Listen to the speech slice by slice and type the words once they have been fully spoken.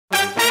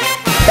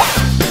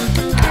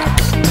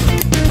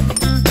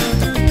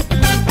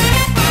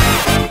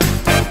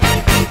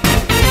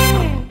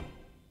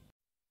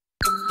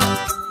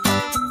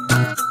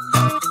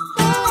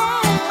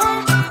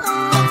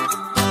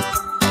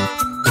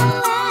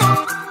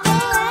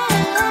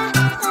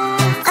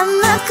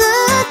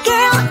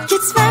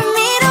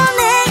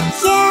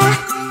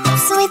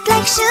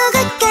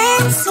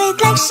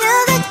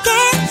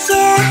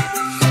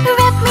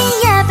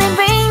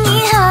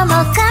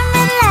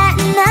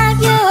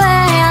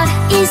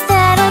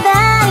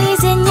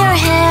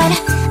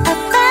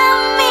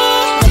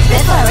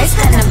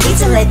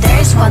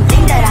one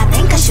thing that I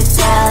think I should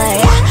tell her,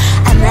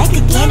 yeah. I'm like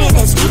a candy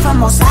that's sweet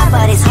from outside,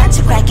 but it's hard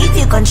to crack if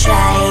you can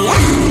try, yeah.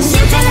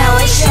 Something I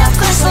wish I'd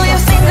cross all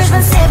your fingers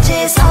when saved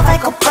is all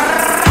like a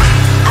brrrr.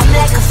 I'm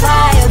like a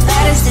fire,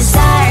 that is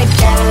desire,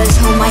 that is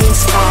whom I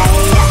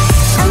inspire,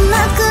 yeah. I'm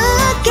a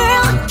good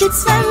girl,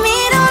 it's my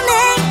middle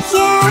name,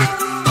 yeah.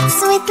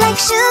 Sweet like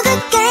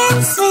sugar cane,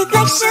 sweet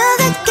like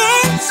sugar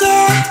cane,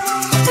 yeah.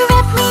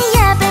 Wrap me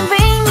up and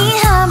bring me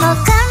home, I'll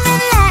come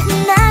and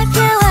lighten up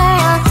your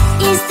world.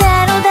 Is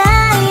that all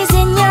that is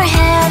in your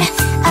head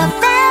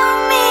about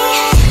me?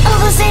 All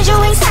those angel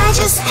wings I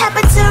just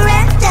happen to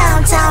rent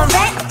downtown,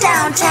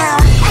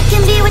 I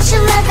can be what you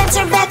love and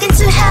turn back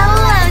into hell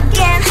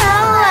again,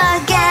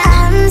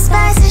 I'm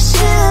spicy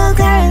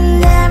sugar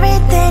and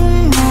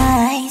everything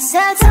nice. So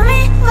tell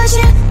me what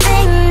you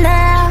think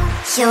now,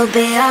 you'll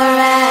be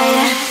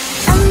alright.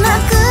 I'm a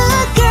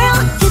good girl,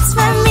 it's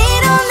my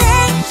middle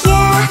name,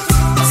 yeah.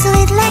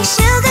 Sweet like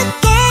sugar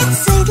cane,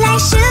 sweet like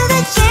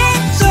sugar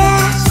cane,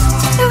 yeah.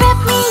 Wrap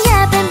me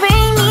up and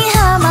bring me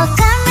home, I'll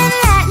come and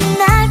lighten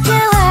up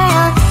your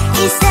world.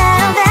 Is that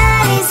all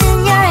that is in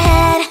your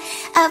head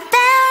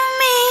about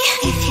me?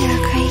 If you're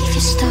a creep,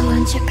 just don't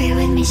want to be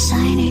with me,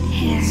 sign it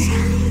here.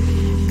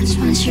 Cause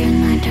once you're in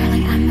my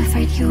darling, I'm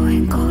afraid you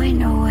ain't going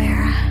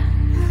nowhere.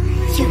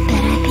 You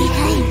better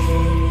behave,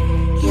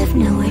 you have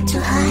nowhere to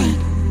hide.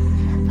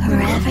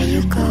 Wherever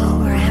you go,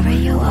 wherever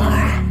you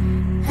are,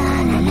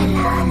 la la la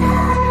la la,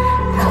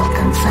 I'll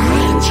come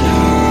find you.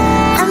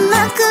 I'm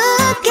a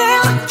good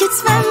girl, it's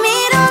my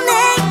middle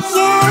name,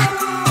 yeah.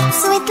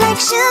 Sweet like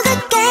sugar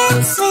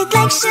cane, sweet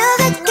like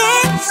sugar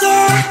cane,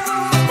 yeah.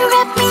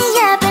 Wrap me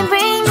up and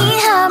bring me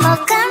home,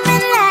 I'll come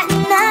and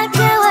lighten up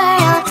your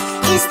world.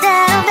 Is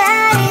that all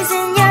that is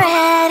in your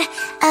head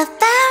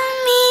about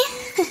me?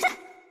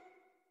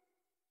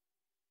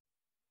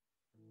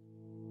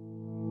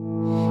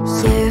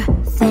 You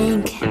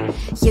think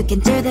you can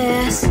do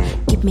this,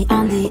 keep me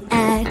on the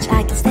edge,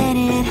 I can stand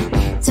it.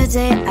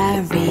 Today I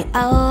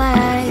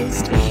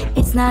realized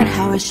it's not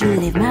how I should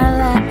live my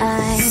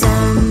life.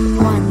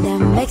 Someone that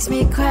makes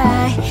me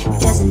cry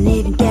doesn't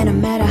even care no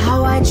matter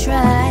how I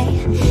try.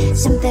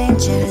 Something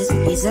just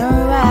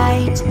isn't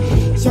right,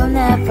 you'll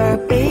never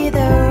be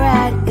the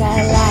right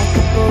guy. Like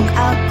a book,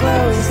 I'll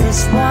close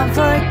this one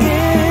for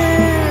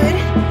good.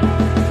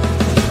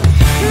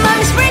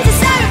 Mommy's brains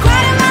inside a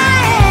quite in my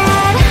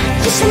head.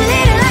 Just a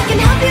little, I can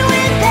help you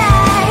with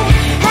that.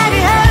 Have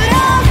you heard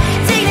of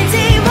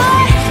dignity,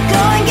 boy?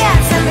 Go and get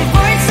some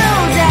before it's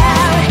sold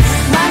out.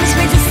 Mommy's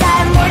brains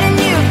inside more than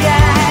you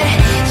got.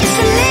 Just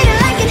a little,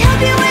 I can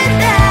help you with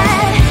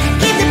that.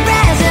 Give the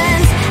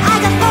presents I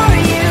got for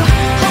you.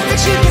 Hope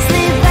that you can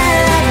sleep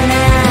well at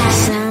night.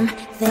 Some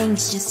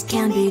things just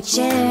can't be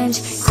changed.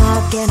 How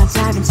can I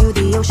dive into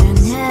the ocean?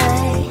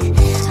 Hey,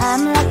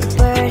 I'm like a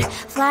bird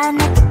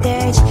flying at the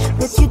cage.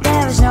 With you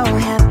there is no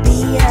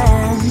happy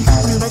end.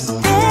 But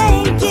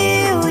thank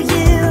you,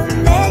 you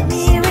made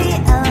me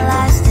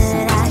realize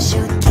that I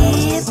should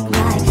keep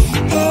my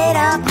head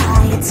up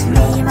high. It's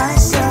me,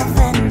 myself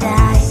and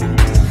I.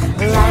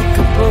 Like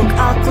a book,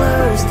 I'll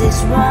close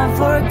this one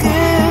for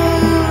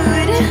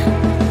good.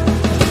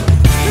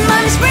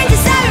 Mommy's brain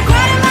decided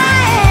right in my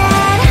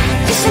head.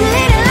 Just a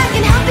little, I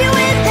can help you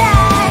with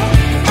that.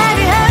 Have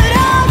you heard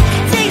of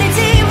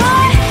dignity,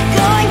 boy?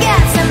 Go and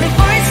get some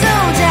before it's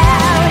sold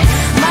out.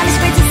 Mommy's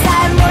brain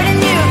decided more than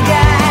you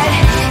got.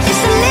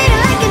 Just a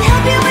little, I can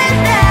help you with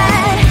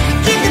that.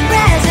 Keep the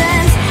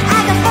presents I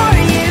got for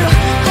you.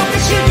 Hope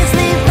that you can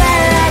sleep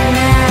well at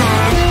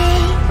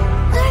night.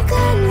 We're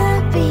gonna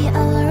be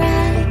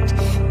alright.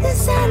 The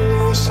sun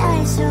will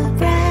shine so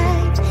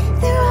bright.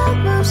 The road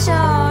moves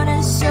on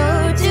and so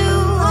do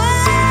I.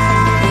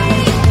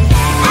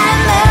 And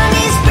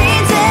mommy's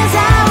princess,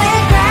 I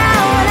wear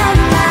crown on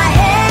my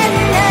head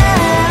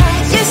now.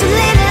 Just a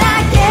little,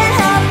 I can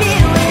help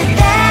you with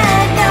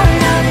that. No,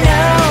 no,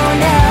 no,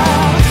 no.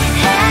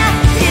 Have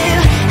you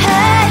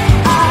heard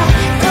of?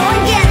 Go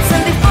and get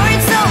some before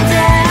it's sold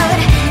out.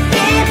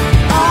 Give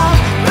all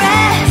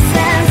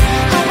presents.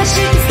 Hope that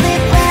you can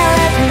sleep well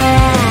at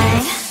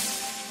night.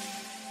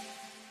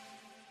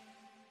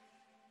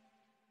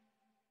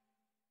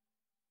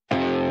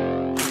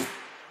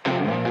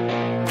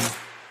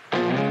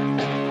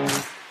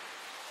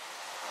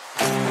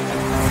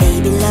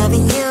 Baby,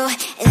 loving you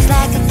is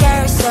like a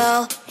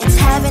carousel. It's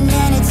heaven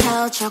and it's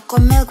hell.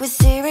 Chocolate milk with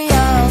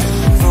cereal.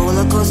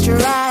 Roller coaster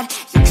ride.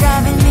 You're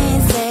driving me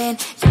insane.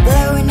 You're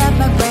blowing up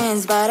my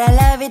brains, but I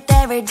love it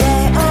every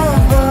day. Oh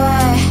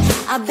boy,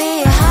 I'll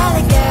be your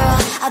holly girl.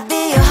 I'll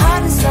be your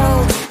heart and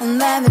soul. And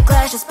when we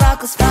clash, the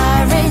sparkles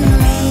fire in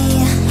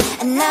me.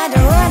 And I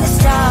don't wanna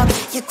stop.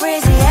 You're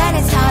crazy and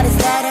it's hard as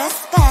let a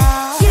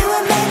spell. You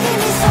are making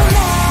me so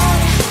mad.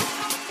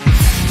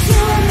 You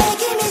are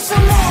making me so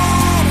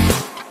mad.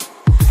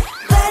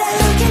 But I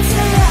look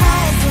into your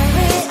eyes and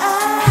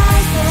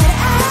realize that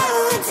I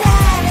would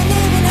die and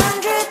even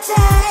 100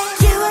 times.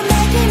 You are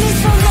making me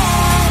so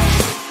mad.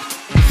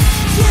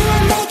 You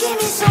are making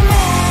me so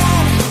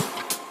mad.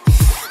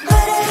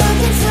 But I look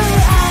into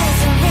your eyes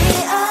and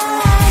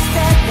realize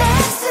that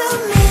next to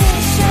me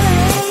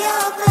surely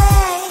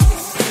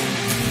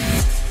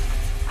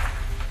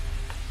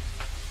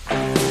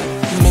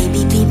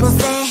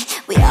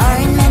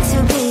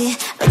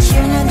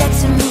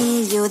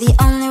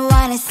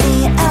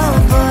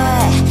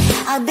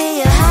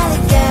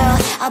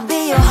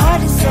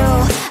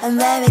I'm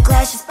very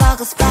glad she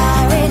sparkles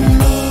fire in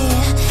me,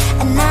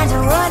 and I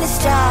don't wanna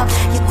stop.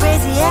 You're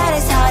crazy and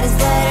as hard as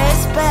letters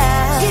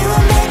spell. You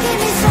are making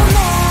me so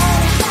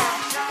mad.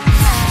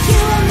 You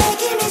are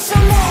making me so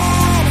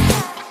mad.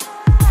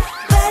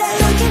 But I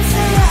look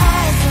into your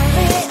eyes and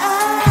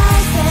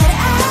realize that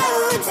I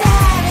would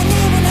die and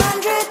even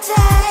 100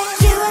 times.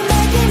 You are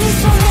making me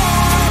so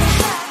mad.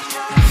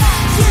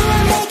 You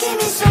are making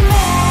me so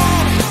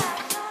mad.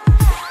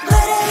 But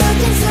I look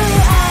into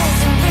your eyes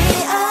and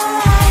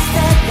realize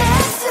that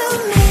next to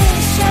me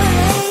is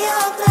surely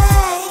your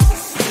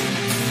place.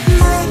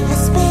 Mind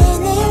is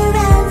spinning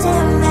round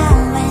and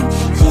round when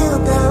you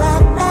blow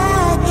up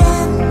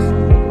again.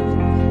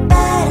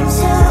 But I'm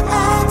so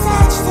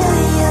attached to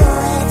you,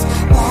 it's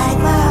like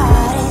my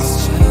heart is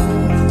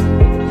chained.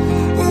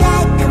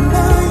 Like a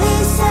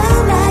movie, so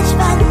much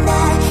fun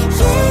that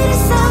heat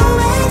is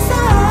always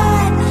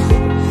on.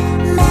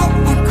 Mad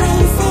and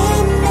crazy,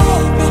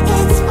 maybe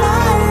it's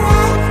for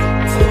life.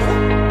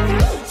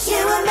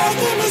 You are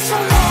making me so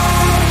mad.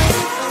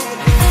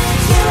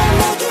 You are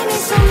making me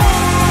so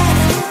mad.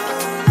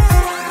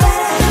 But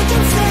I look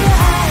into your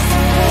eyes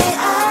and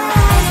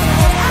realize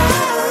that I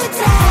would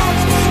die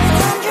and even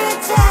 100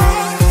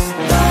 times.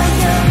 Boy,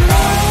 you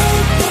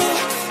make me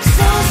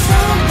so, so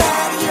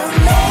bad. You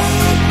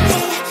make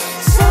me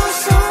so,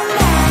 so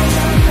mad.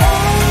 You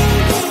make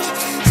me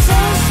so,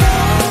 so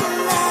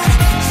mad.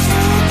 So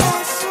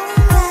bad, so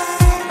mad, so mad.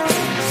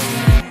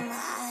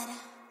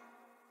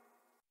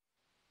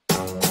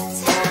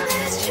 Tell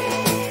the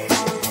street,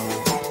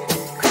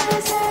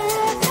 cries out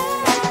of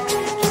the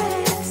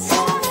crickets.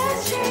 Tell the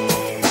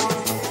street.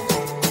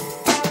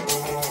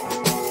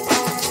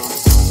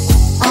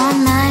 On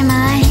my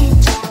mind,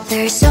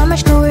 there's so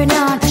much going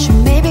on. I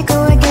should maybe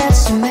go and get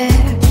some air.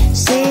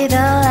 See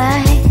the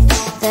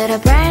lights that are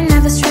brighten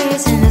up the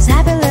streets, and those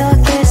happy little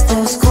kids,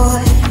 those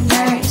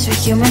corners where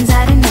humans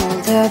hiding all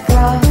the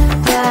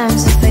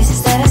problems, the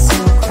places that are so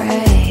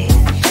great.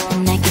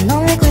 And I can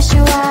only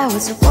question why,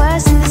 what's the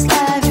worst in this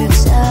life, you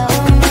tell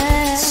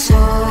me. So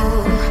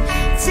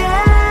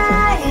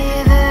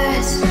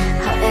diverse,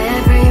 how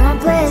everyone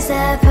plays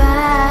their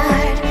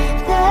part.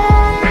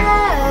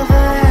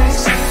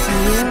 Diverse,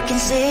 and you can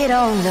see it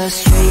on the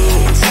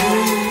streets.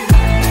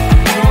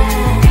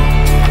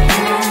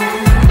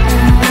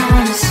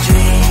 On the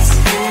streets.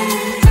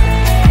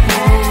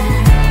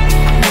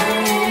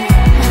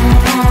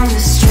 On the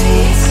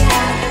streets.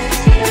 Out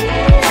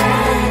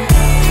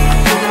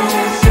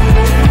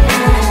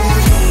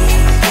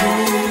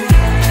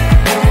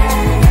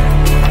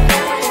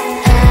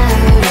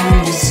on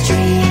the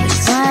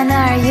streets. When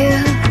are you?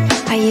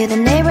 Are you the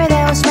neighbor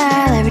that will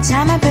smile every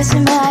time I'm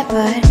passing by,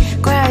 but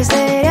cries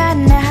late at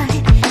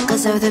night?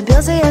 Cause of the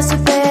bills I have to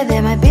pay,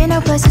 there might be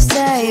no place to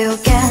stay. You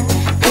can't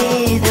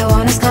be the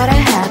one who's got a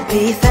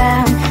happy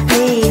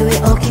family. We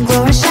all can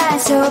glow and shine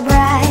so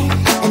bright,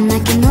 and I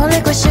can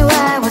only question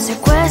why, what's your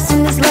quest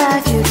in this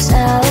life, you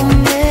tell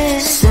me.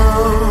 So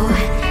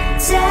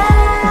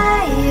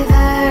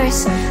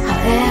diverse, how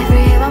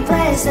everyone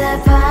plays their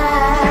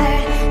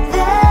part.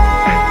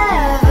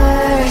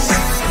 Diverse,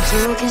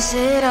 you can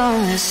sit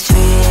on the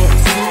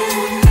streets.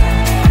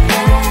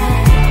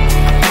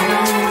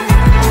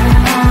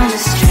 On the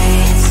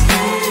streets.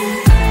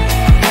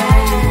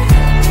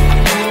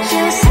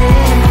 You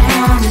sit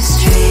on the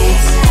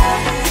streets.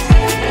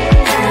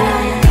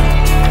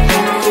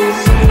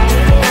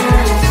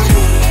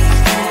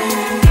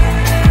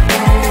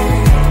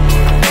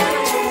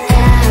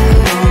 Out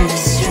on the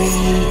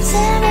streets.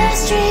 In the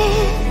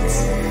streets.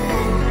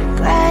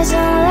 Cries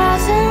and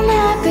laughing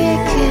happy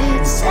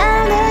kids.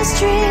 In the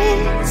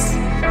streets.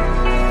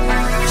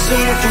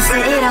 You can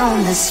sit on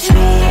the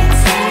streets.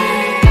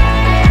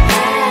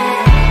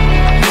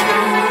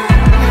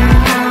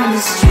 On the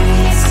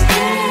streets.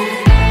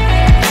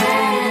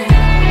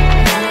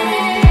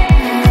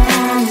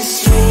 On the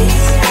streets.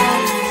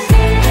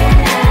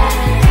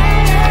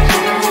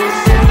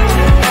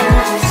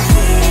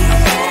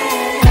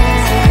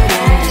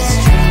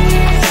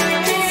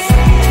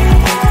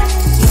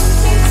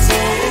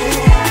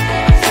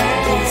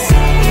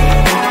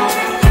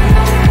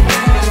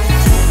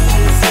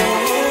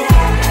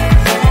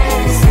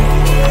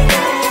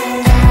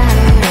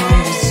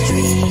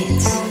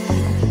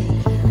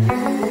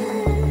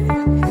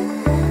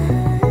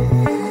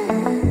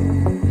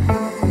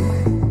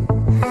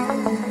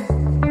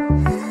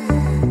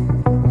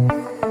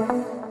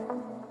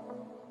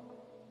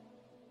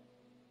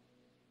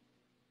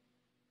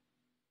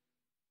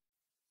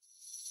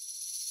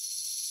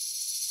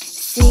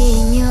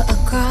 Seeing you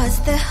across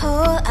the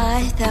hall,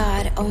 I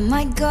thought, oh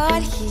my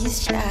god,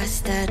 he's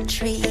just a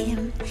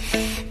dream.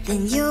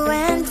 Then you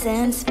went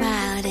and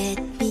smiled at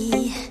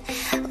me.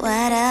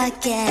 What a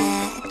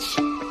catch.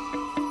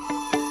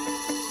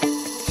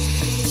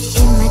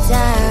 In my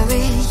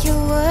diary, you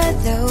were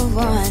the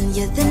one.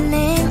 You're the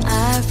name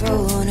I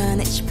wrote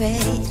on each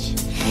page.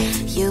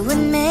 You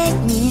would make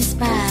me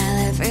smile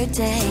every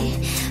day.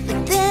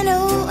 But then,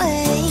 oh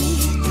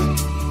wait,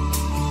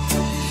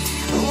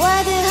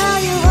 what the hell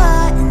you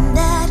are in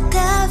that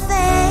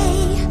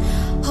cafe,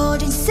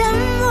 holding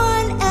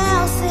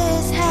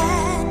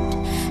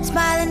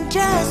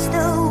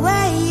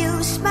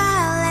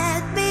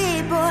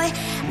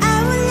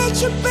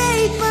let you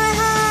break my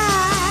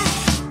heart.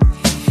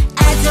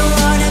 I don't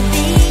wanna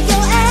be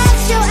your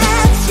ex, your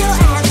ex, your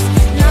ex.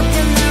 Not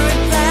gonna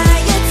reply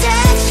your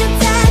text, your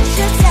text,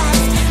 your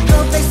text. Go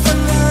play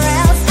somewhere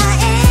else, I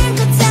ain't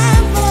got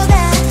time for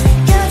that.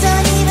 You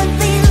don't even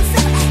feel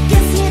so,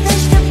 guess you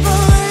dodged a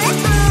bullet.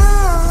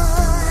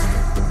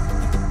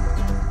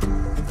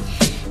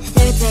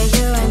 Third day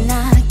you are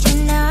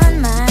knocking on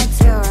my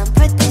door,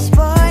 but this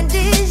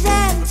boundary's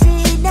empty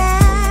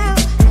now.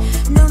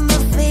 No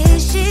more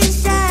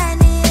fishes, sun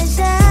is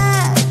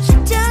up, you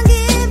don't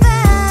give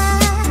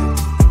up.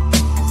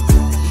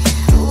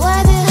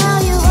 What the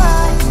hell you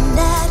are in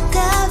that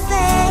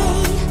cafe,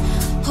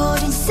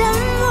 holding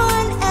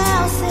someone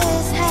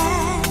else's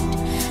hand,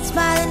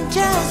 smiling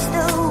just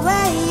the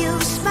way you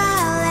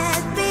smile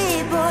at me,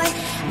 boy.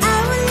 I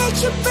will let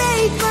you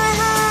break my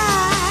heart.